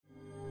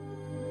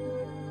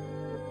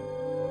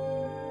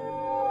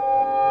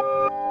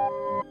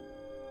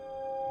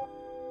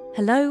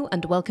Hello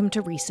and welcome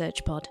to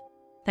ResearchPod.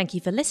 Thank you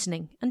for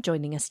listening and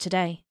joining us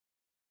today.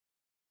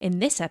 In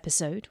this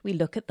episode, we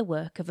look at the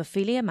work of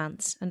Ofelia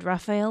Mance and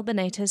Rafael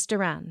Benitez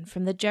Duran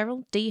from the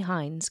Gerald D.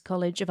 Hines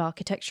College of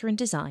Architecture and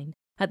Design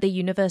at the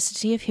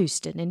University of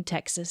Houston in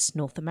Texas,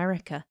 North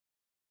America.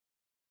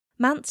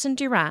 Mance and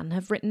Duran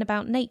have written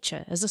about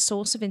nature as a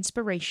source of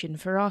inspiration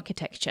for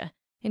architecture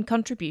in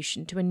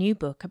contribution to a new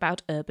book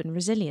about urban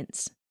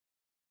resilience.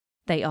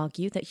 They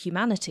argue that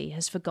humanity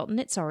has forgotten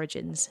its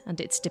origins and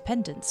its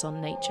dependence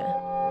on nature.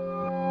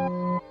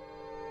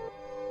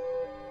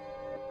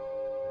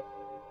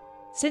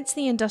 Since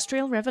the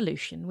Industrial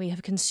Revolution, we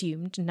have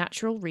consumed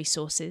natural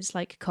resources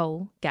like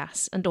coal,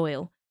 gas, and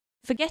oil,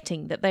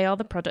 forgetting that they are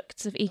the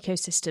products of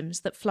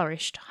ecosystems that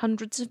flourished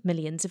hundreds of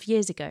millions of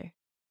years ago.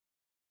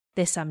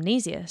 This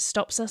amnesia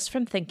stops us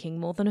from thinking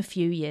more than a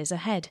few years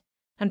ahead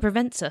and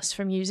prevents us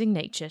from using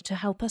nature to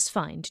help us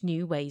find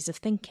new ways of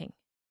thinking.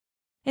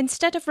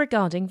 Instead of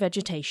regarding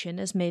vegetation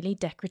as merely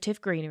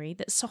decorative greenery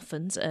that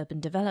softens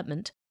urban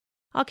development,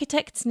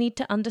 architects need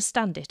to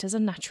understand it as a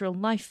natural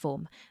life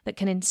form that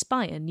can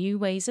inspire new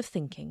ways of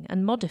thinking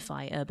and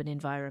modify urban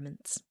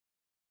environments.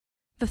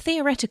 The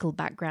theoretical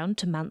background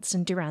to Mance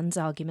and Duran's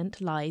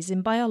argument lies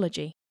in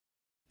biology,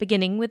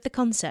 beginning with the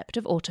concept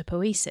of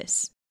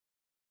autopoiesis.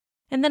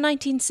 In the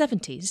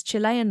 1970s,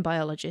 Chilean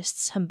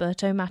biologists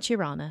Humberto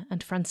Maturana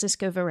and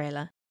Francisco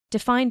Varela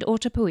defined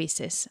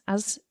autopoiesis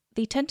as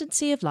the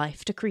tendency of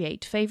life to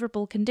create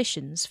favourable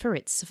conditions for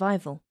its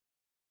survival.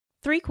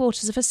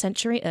 3/4 of a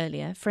century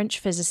earlier, French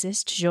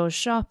physicist Georges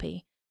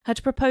Charpy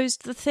had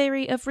proposed the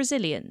theory of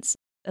resilience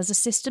as a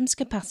system's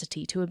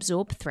capacity to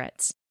absorb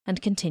threats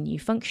and continue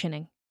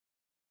functioning.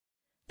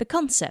 The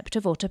concept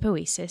of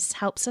autopoiesis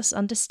helps us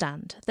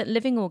understand that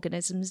living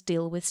organisms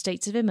deal with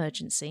states of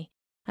emergency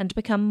and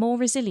become more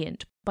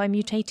resilient by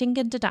mutating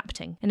and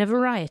adapting in a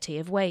variety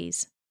of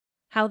ways.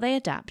 How they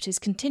adapt is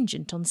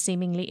contingent on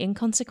seemingly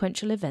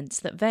inconsequential events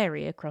that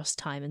vary across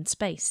time and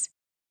space.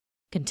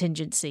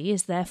 Contingency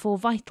is therefore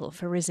vital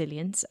for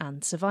resilience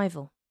and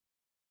survival.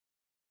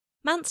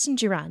 Mance and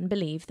Duran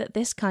believe that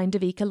this kind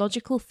of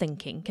ecological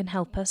thinking can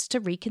help us to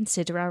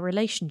reconsider our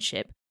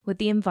relationship with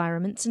the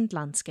environments and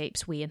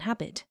landscapes we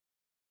inhabit.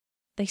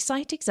 They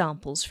cite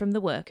examples from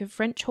the work of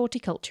French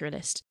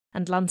horticulturalist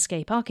and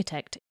landscape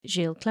architect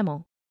Gilles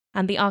Clément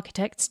and the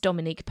architects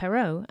Dominique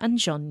Perrault and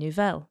Jean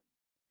Nouvel.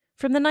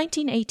 From the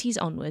 1980s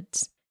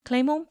onwards,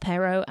 Clément,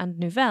 Perrault and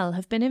Nouvel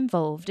have been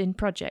involved in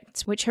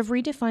projects which have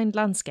redefined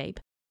landscape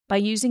by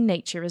using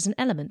nature as an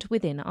element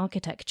within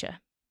architecture.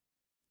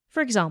 For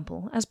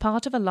example, as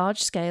part of a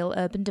large-scale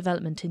urban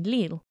development in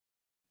Lille,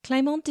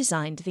 Clément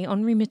designed the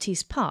Henri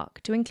Matisse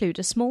Park to include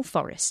a small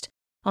forest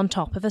on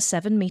top of a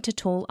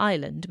 7-metre-tall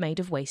island made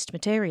of waste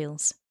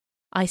materials.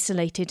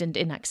 Isolated and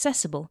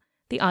inaccessible,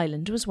 the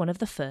island was one of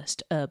the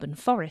first urban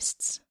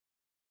forests.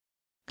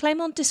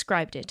 Clément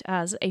described it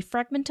as a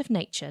fragment of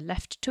nature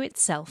left to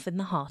itself in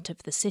the heart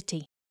of the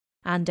city,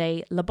 and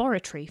a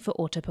laboratory for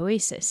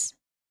autopoiesis.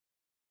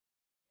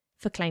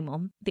 For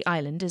Clément, the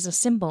island is a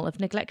symbol of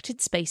neglected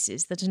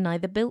spaces that are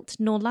neither built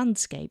nor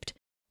landscaped,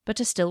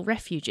 but are still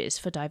refuges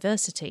for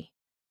diversity.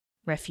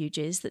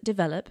 Refuges that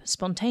develop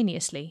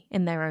spontaneously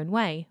in their own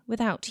way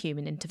without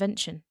human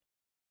intervention.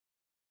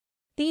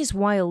 These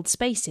wild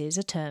spaces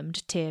are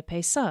termed tiers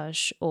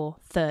paysages, or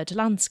third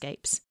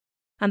landscapes,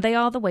 and they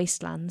are the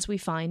wastelands we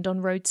find on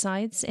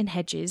roadsides, in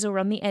hedges, or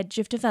on the edge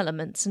of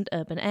developments and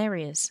urban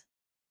areas.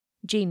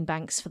 Gene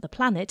banks for the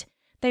planet,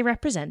 they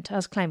represent,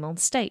 as Clément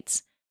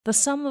states, the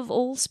sum of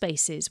all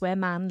spaces where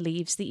man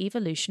leaves the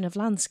evolution of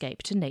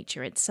landscape to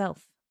nature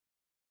itself.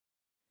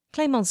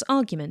 Clément's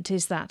argument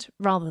is that,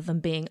 rather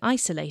than being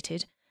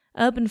isolated,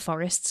 urban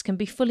forests can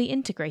be fully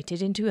integrated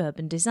into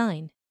urban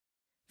design.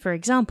 For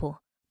example,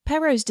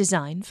 Perrault's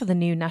design for the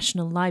new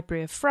National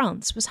Library of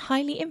France was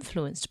highly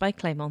influenced by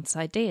Clément's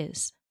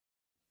ideas.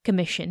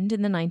 Commissioned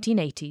in the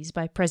 1980s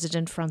by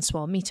President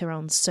François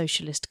Mitterrand's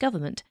socialist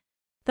government,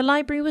 the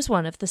library was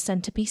one of the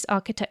centrepiece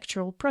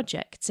architectural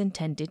projects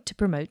intended to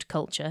promote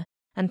culture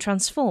and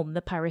transform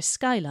the Paris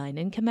skyline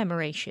in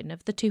commemoration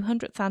of the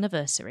 200th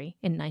anniversary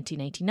in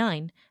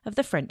 1989 of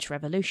the French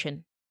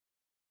Revolution.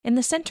 In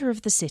the centre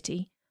of the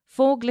city,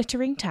 4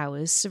 glittering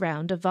towers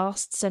surround a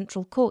vast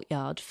central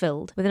courtyard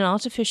filled with an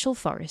artificial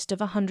forest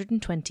of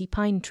 120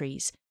 pine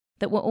trees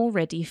that were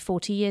already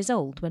 40 years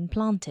old when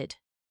planted.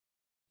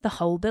 The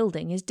whole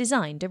building is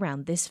designed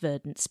around this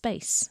verdant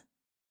space.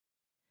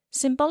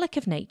 Symbolic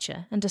of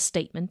nature and a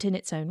statement in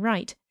its own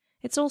right,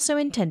 it's also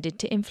intended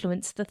to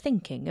influence the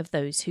thinking of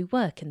those who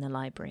work in the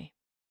library.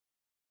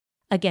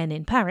 Again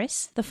in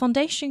Paris, the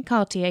Fondation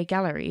Cartier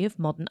Gallery of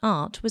Modern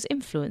Art was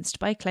influenced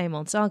by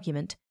Clément's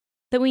argument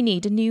that we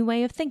need a new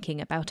way of thinking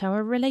about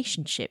our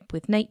relationship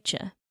with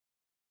nature.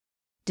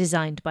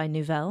 Designed by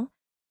Nouvel,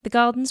 the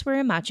gardens were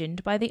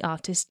imagined by the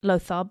artist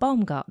Lothar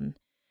Baumgarten,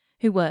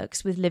 who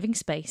works with living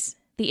space,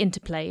 the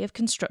interplay of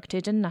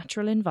constructed and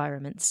natural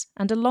environments,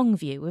 and a long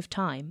view of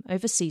time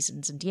over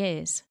seasons and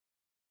years.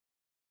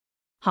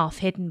 Half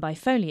hidden by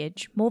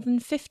foliage, more than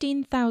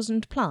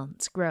 15,000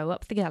 plants grow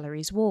up the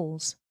gallery's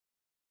walls.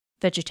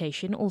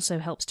 Vegetation also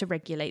helps to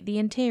regulate the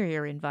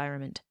interior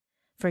environment,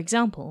 for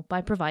example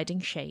by providing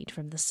shade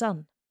from the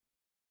sun.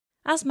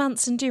 As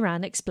Mance and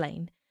Durand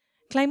explain,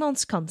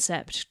 Clément's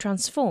concept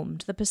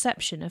transformed the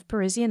perception of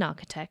Parisian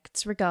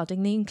architects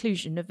regarding the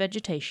inclusion of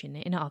vegetation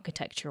in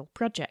architectural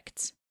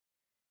projects.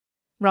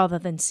 Rather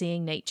than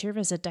seeing nature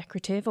as a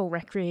decorative or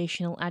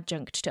recreational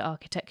adjunct to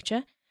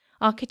architecture,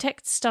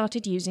 architects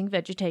started using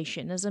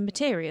vegetation as a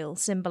material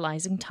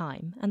symbolizing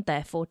time and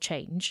therefore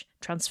change,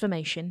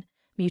 transformation,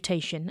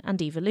 mutation,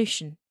 and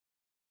evolution.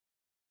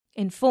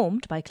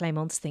 Informed by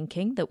Clément's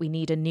thinking that we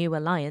need a new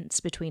alliance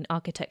between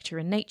architecture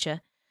and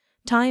nature,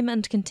 time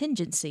and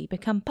contingency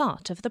become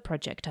part of the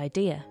project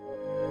idea.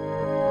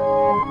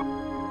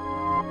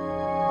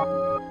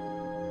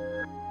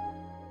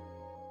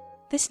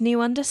 This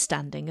new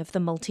understanding of the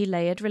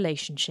multi-layered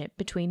relationship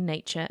between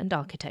nature and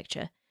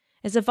architecture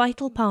is a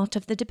vital part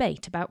of the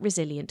debate about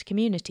resilient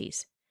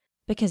communities,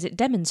 because it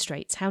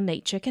demonstrates how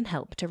nature can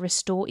help to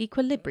restore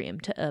equilibrium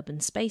to urban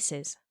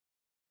spaces.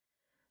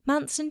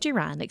 Mance and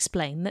Durand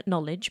explain that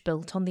knowledge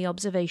built on the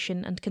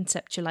observation and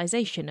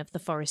conceptualization of the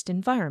forest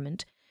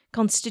environment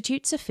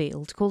constitutes a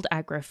field called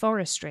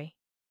agroforestry.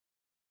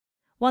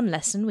 One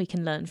lesson we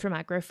can learn from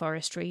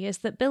agroforestry is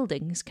that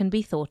buildings can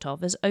be thought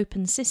of as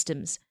open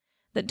systems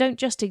that don't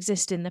just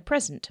exist in the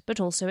present but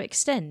also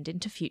extend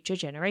into future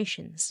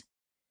generations.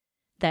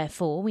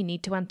 Therefore, we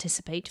need to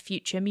anticipate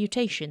future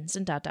mutations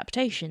and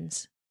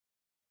adaptations.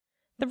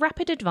 The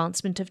rapid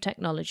advancement of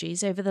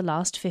technologies over the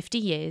last 50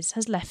 years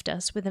has left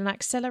us with an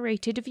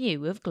accelerated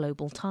view of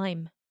global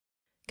time.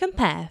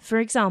 Compare, for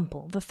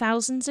example, the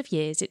thousands of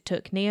years it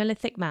took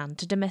Neolithic man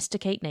to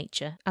domesticate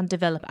nature and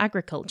develop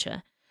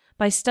agriculture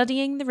by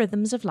studying the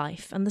rhythms of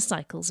life and the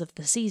cycles of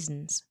the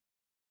seasons.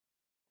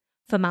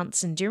 For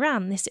Mance and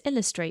Durand, this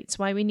illustrates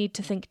why we need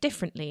to think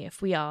differently if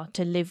we are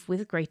to live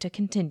with greater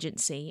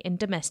contingency in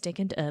domestic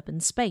and urban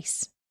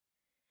space.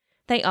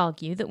 They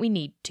argue that we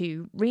need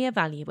to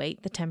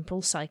re-evaluate the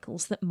temporal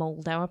cycles that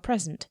mould our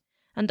present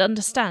and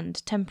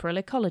understand temporal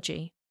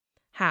ecology,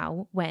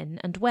 how, when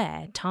and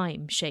where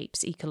time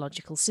shapes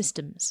ecological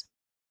systems.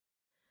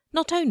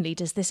 Not only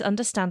does this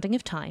understanding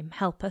of time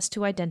help us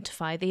to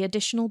identify the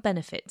additional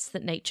benefits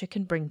that nature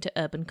can bring to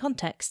urban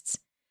contexts,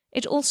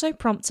 it also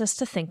prompts us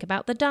to think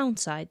about the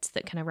downsides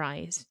that can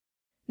arise.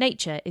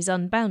 Nature is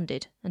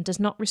unbounded and does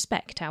not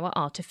respect our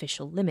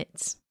artificial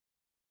limits.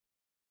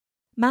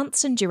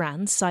 Mance and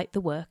Durand cite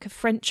the work of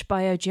French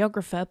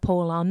biogeographer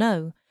Paul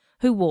Arnaud,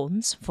 who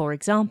warns, for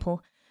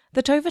example,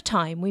 that over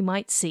time we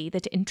might see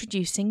that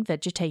introducing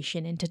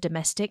vegetation into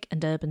domestic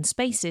and urban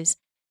spaces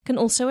can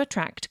also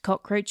attract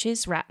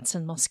cockroaches, rats,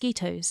 and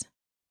mosquitoes.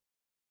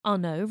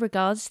 Arnaud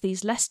regards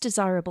these less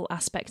desirable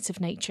aspects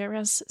of nature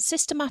as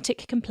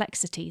systematic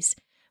complexities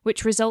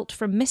which result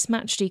from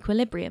mismatched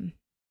equilibrium.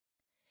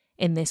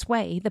 In this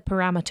way, the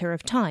parameter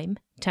of time,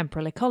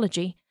 temporal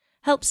ecology,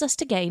 helps us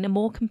to gain a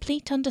more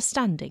complete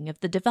understanding of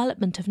the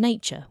development of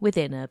nature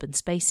within urban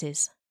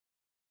spaces.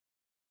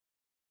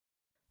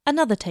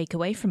 Another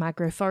takeaway from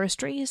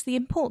agroforestry is the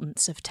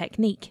importance of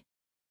technique.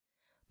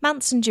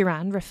 Mance and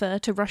Durand refer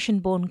to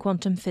Russian-born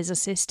quantum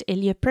physicist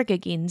Ilya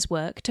Prigogin's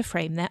work to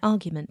frame their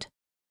argument.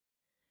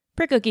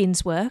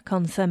 Prigogin's work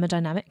on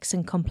thermodynamics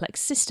and complex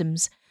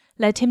systems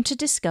led him to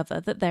discover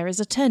that there is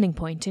a turning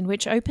point in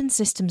which open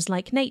systems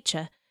like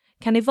nature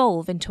can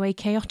evolve into a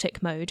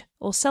chaotic mode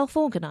or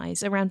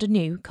self-organize around a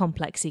new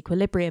complex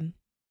equilibrium.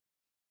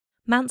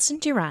 Mance and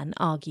Durand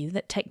argue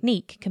that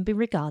technique can be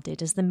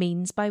regarded as the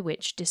means by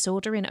which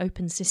disorder in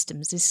open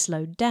systems is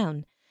slowed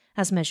down,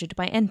 as measured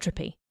by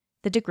entropy,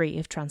 the degree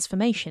of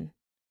transformation.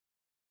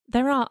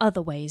 There are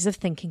other ways of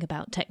thinking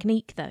about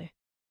technique, though.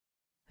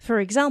 For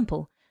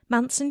example,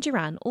 Mance and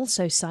Durand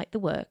also cite the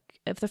work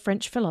of the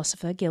French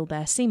philosopher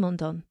Gilbert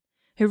Simondon,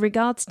 who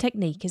regards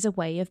technique as a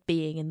way of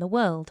being in the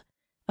world,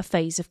 a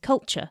phase of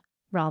culture,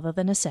 rather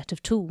than a set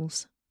of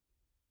tools.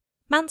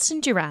 Mance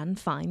and Durand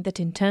find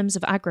that in terms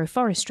of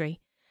agroforestry,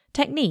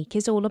 technique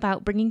is all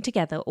about bringing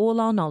together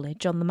all our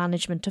knowledge on the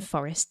management of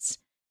forests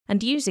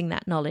and using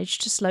that knowledge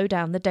to slow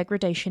down the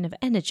degradation of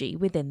energy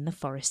within the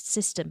forest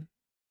system.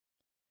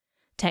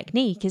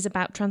 Technique is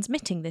about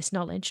transmitting this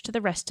knowledge to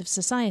the rest of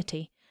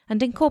society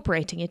and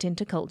incorporating it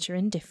into culture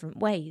in different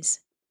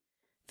ways.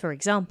 For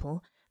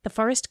example, the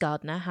forest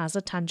gardener has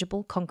a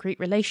tangible, concrete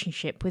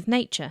relationship with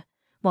nature,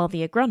 while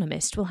the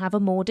agronomist will have a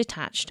more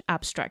detached,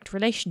 abstract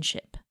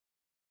relationship.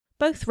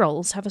 Both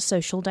roles have a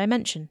social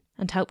dimension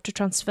and help to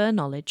transfer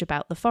knowledge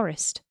about the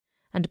forest,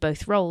 and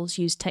both roles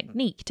use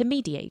technique to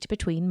mediate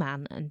between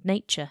man and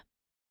nature.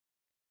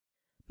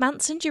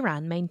 Mance and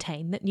Durand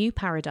maintain that new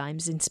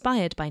paradigms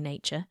inspired by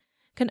nature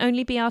can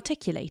only be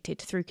articulated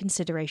through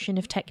consideration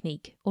of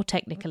technique or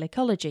technical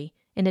ecology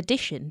in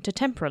addition to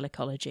temporal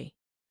ecology.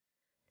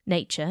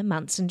 Nature,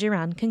 Mance and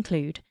Durand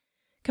conclude,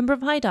 can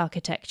provide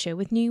architecture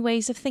with new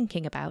ways of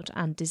thinking about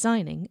and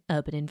designing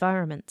urban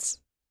environments.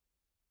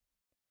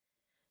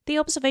 The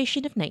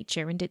observation of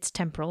nature and its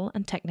temporal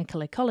and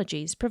technical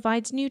ecologies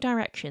provides new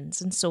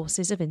directions and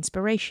sources of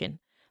inspiration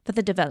for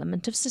the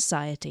development of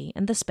society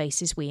and the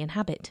spaces we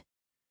inhabit.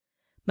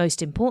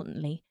 Most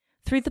importantly,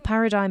 Through the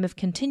paradigm of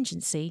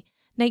contingency,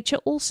 nature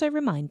also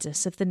reminds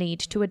us of the need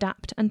to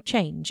adapt and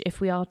change if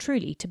we are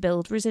truly to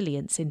build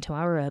resilience into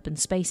our urban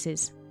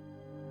spaces.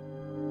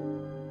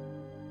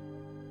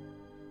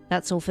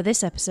 That's all for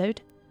this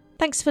episode.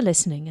 Thanks for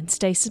listening, and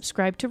stay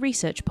subscribed to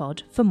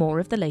ResearchPod for more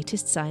of the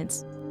latest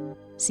science.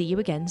 See you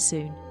again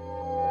soon.